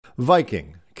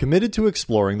Viking, committed to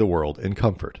exploring the world in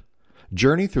comfort.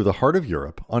 Journey through the heart of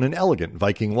Europe on an elegant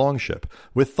Viking longship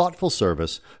with thoughtful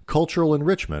service, cultural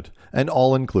enrichment, and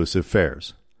all-inclusive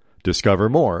fares. Discover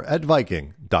more at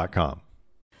Viking.com.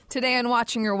 Today on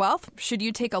Watching Your Wealth, should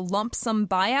you take a lump sum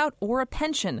buyout or a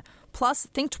pension? Plus,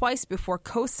 think twice before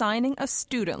co-signing a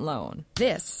student loan.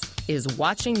 This is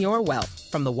Watching Your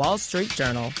Wealth from the Wall Street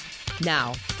Journal.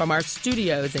 Now, from our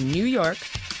studios in New York,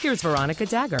 here's Veronica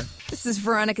Dagger. This is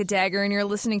Veronica Dagger, and you're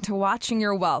listening to Watching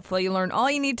Your Wealth, where you learn all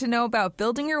you need to know about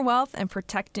building your wealth and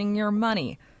protecting your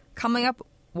money. Coming up,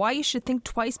 why you should think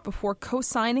twice before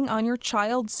co-signing on your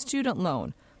child's student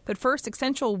loan. But first,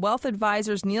 Exencial Wealth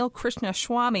Advisors Neil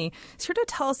Krishnaswamy is here to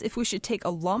tell us if we should take a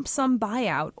lump sum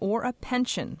buyout or a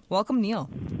pension. Welcome, Neil.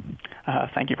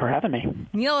 Thank you for having me.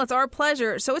 Neil, it's our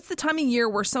pleasure. So it's the time of year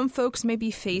where some folks may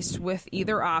be faced with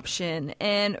either option.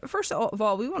 And first of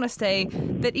all, we want to say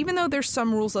that even though there's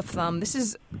some rules of thumb, this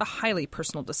is a highly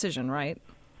personal decision, right?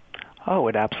 Oh,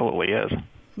 it absolutely is.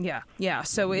 Yeah.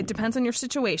 So it depends on your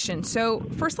situation. So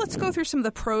first, let's go through some of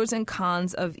the pros and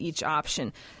cons of each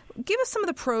option. Give us some of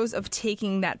the pros of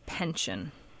taking that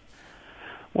pension.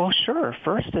 Well, sure.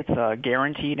 First, it's a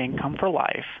guaranteed income for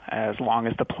life as long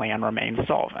as the plan remains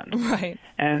solvent. Right.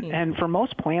 And for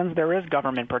most plans, there is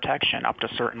government protection up to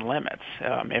certain limits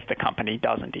if the company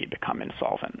does indeed become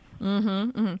insolvent.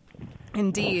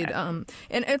 Indeed. And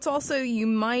it's also, you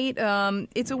might,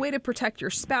 it's a way to protect your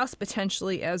spouse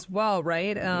potentially as well,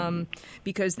 right?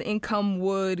 Because the income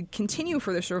would continue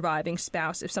for the surviving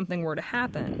spouse if something were to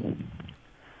happen.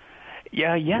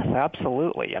 Yes,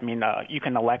 absolutely. I mean, you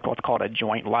can elect what's called a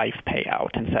joint life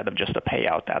payout instead of just a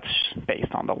payout that's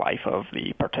based on the life of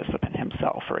the participant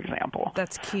himself, for example.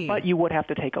 That's key. But you would have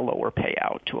to take a lower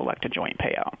payout to elect a joint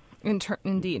payout.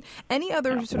 Indeed. Any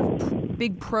other sort of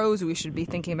big pros we should be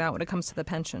thinking about when it comes to the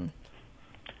pension?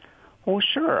 Well,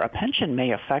 sure. A pension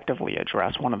may effectively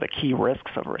address one of the key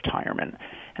risks of retirement,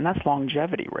 and that's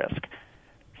longevity risk.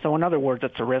 So in other words,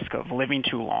 it's a risk of living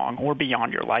too long or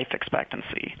beyond your life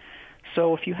expectancy.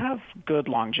 So if you have good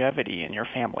longevity in your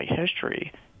family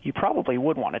history, you probably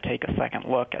would want to take a second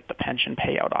look at the pension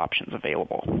payout options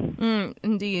available.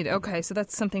 Indeed. Okay, so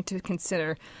that's something to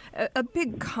consider. A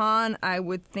big con, I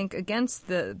would think, against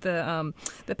the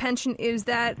pension is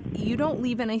that you don't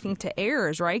leave anything to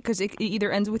heirs, right? Because it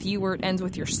either ends with you or it ends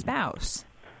with your spouse.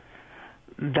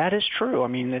 That is true. I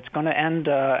mean, it's going to end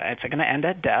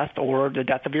at death or the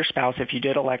death of your spouse if you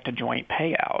did elect a joint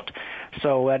payout.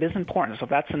 So that is important. So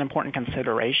that's an important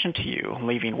consideration to you,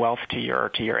 leaving wealth to your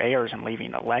heirs and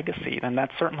leaving a legacy. Then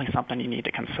that's certainly something you need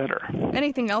to consider.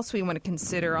 Anything else we want to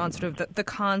consider on sort of the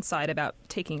con side about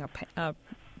taking a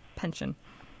pension?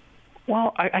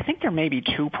 Well, I think there may be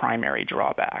two primary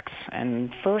drawbacks.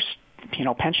 And first,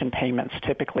 pension payments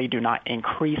typically do not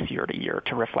increase year to year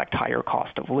to reflect higher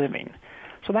cost of living.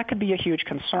 So that could be a huge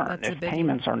concern. If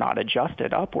payments are not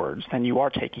adjusted upwards, then you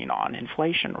are taking on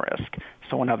inflation risk.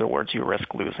 So in other words, you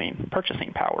risk losing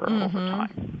purchasing power over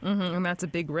time. And that's a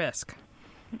big risk.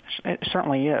 It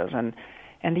certainly is.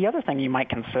 And the other thing you might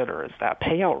consider is that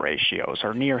payout ratios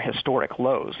are near historic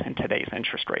lows in today's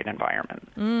interest rate environment.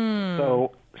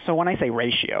 So when I say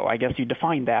ratio, I guess you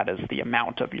define that as the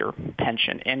amount of your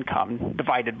pension income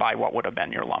divided by what would have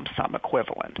been your lump sum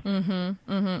equivalent.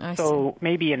 I so see.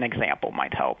 Maybe an example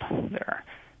might help there.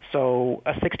 So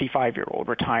a 65-year-old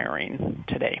retiring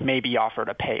today may be offered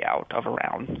a payout of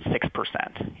around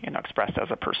 6%, expressed as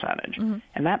a percentage.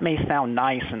 And that may sound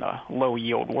nice in the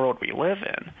low-yield world we live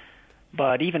in.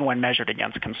 But even when measured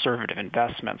against conservative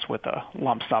investments with a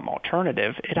lump sum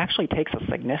alternative, it actually takes a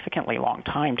significantly long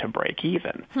time to break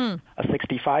even. A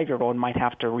 65-year-old might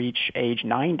have to reach age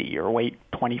 90 or wait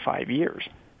 25 years.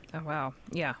 Oh, wow.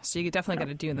 Yeah, so you definitely got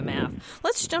to do the math.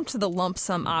 Let's jump to the lump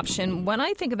sum option. When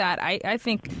I think of that, I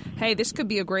think, hey, this could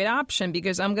be a great option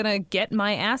because I'm going to get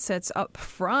my assets up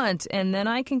front, and then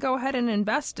I can go ahead and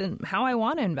invest in how I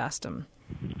want to invest them.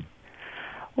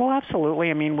 Well,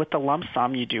 absolutely. I mean, with the lump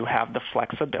sum, you do have the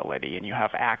flexibility and you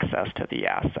have access to the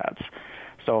assets.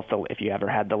 So if you ever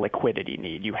had the liquidity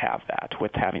need, you have that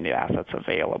with having the assets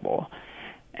available.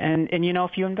 And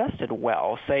if you invested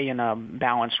well, say in a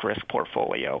balanced risk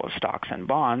portfolio of stocks and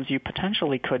bonds, you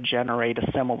potentially could generate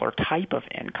a similar type of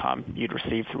income you'd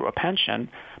receive through a pension,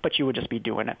 but you would just be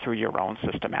doing it through your own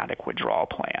systematic withdrawal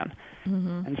plan.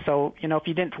 And so, if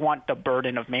you didn't want the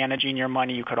burden of managing your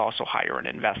money, you could also hire an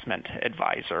investment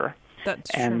advisor.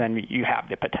 That's and true. then you have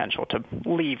the potential to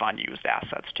leave unused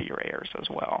assets to your heirs as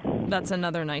well. That's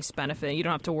another nice benefit. You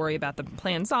don't have to worry about the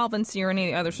plan solvency or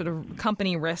any other sort of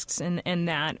company risks in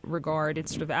that regard.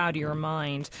 It's sort of out of your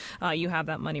mind. You have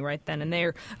that money right then and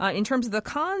there. In terms of the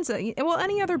cons,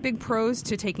 any other big pros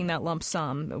to taking that lump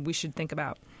sum we should think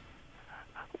about?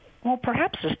 Well,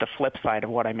 perhaps just the flip side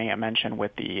of what I may have mentioned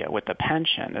with the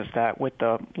pension is that with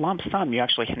the lump sum, you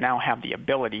actually now have the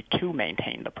ability to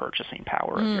maintain the purchasing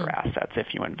power of your assets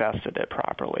if you invested it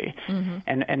properly.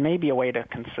 And maybe a way to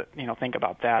think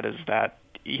about that is that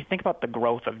you think about the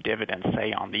growth of dividends,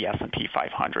 say, on the S&P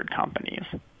 500 companies,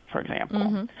 for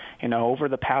example. Over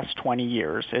the past 20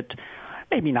 years, it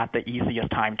maybe not the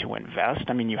easiest time to invest.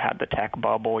 I mean, you had the tech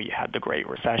bubble, you had the Great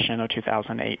Recession of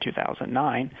 2008,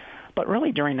 2009. But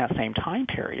really during that same time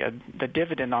period, the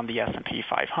dividend on the S&P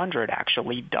 500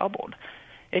 actually doubled.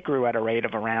 It grew at a rate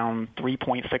of around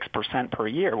 3.6% per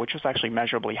year, which was actually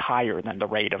measurably higher than the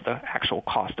rate of the actual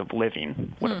cost of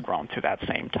living would have grown to that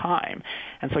same time.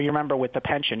 And so you remember with the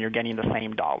pension, you're getting the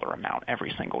same dollar amount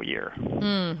every single year.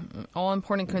 All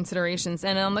important considerations.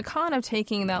 And on the con of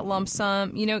taking that lump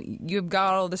sum, you've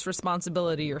got all this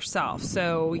responsibility yourself.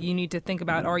 So you need to think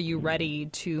about, are you ready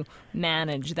to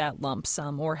manage that lump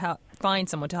sum or find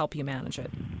someone to help you manage it?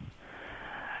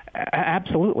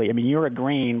 Absolutely. I mean, you're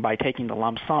agreeing by taking the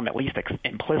lump sum, at least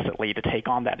implicitly, to take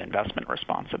on that investment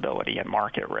responsibility and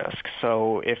market risk.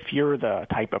 So if you're the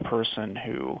type of person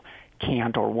who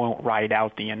can't or won't ride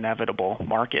out the inevitable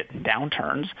market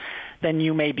downturns, then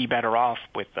you may be better off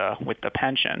with the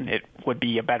pension. It would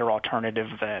be a better alternative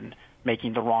than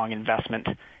making the wrong investment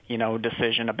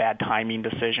decision, a bad timing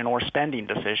decision, or spending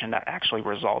decision that actually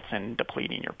results in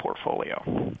depleting your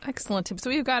portfolio. Excellent tips. So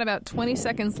we've got about 20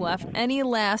 seconds left. Any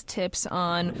last tips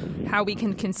on how we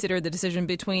can consider the decision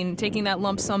between taking that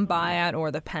lump sum buyout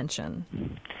or the pension?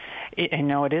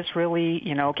 It is really,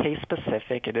 case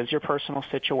specific. It is your personal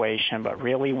situation, but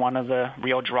really one of the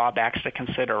real drawbacks to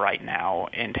consider right now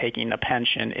in taking the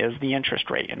pension is the interest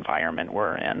rate environment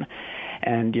we're in.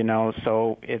 And,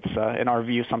 so it's, in our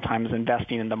view, sometimes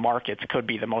investing in the markets could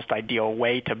be the most ideal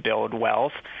way to build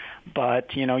wealth.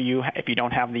 But, if you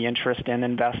don't have the interest in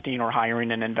investing or hiring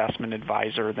an investment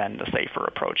advisor, then the safer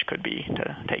approach could be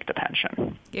to take the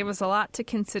pension. Gave us a lot to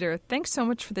consider. Thanks so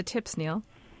much for the tips, Neil.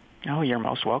 Oh, you're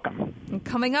most welcome. And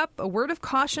coming up, a word of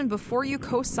caution before you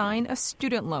co-sign a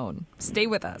student loan. Stay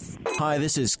with us. Hi,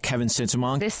 this is Kevin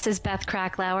Sintamong. This is Beth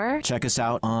Kracklauer. Check us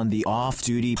out on the Off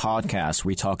Duty podcast.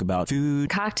 We talk about food,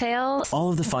 cocktails,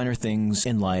 all of the finer things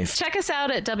in life. Check us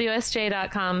out at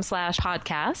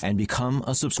WSJ.com/podcast. And become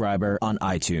a subscriber on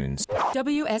iTunes.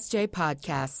 WSJ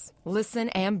Podcasts. Listen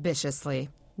ambitiously.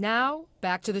 Now,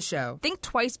 back to the show. Think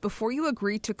twice before you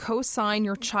agree to co-sign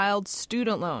your child's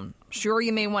student loan. Sure,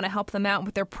 you may want to help them out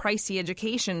with their pricey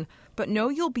education, but know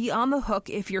you'll be on the hook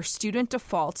if your student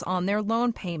defaults on their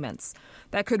loan payments.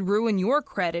 That could ruin your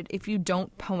credit if you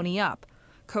don't pony up.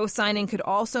 Co-signing could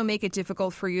also make it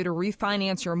difficult for you to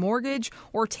refinance your mortgage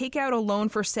or take out a loan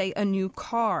for, say, a new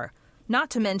car.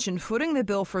 Not to mention, footing the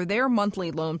bill for their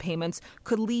monthly loan payments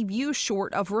could leave you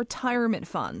short of retirement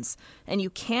funds, and you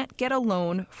can't get a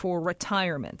loan for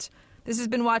retirement. This has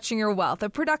been Watching Your Wealth, a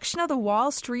production of the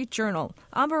Wall Street Journal.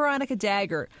 I'm Veronica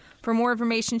Dagger. For more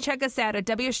information, check us out at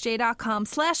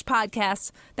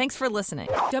WSJ.com/podcasts. Thanks for listening.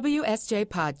 WSJ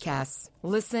Podcasts.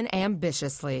 Listen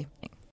ambitiously.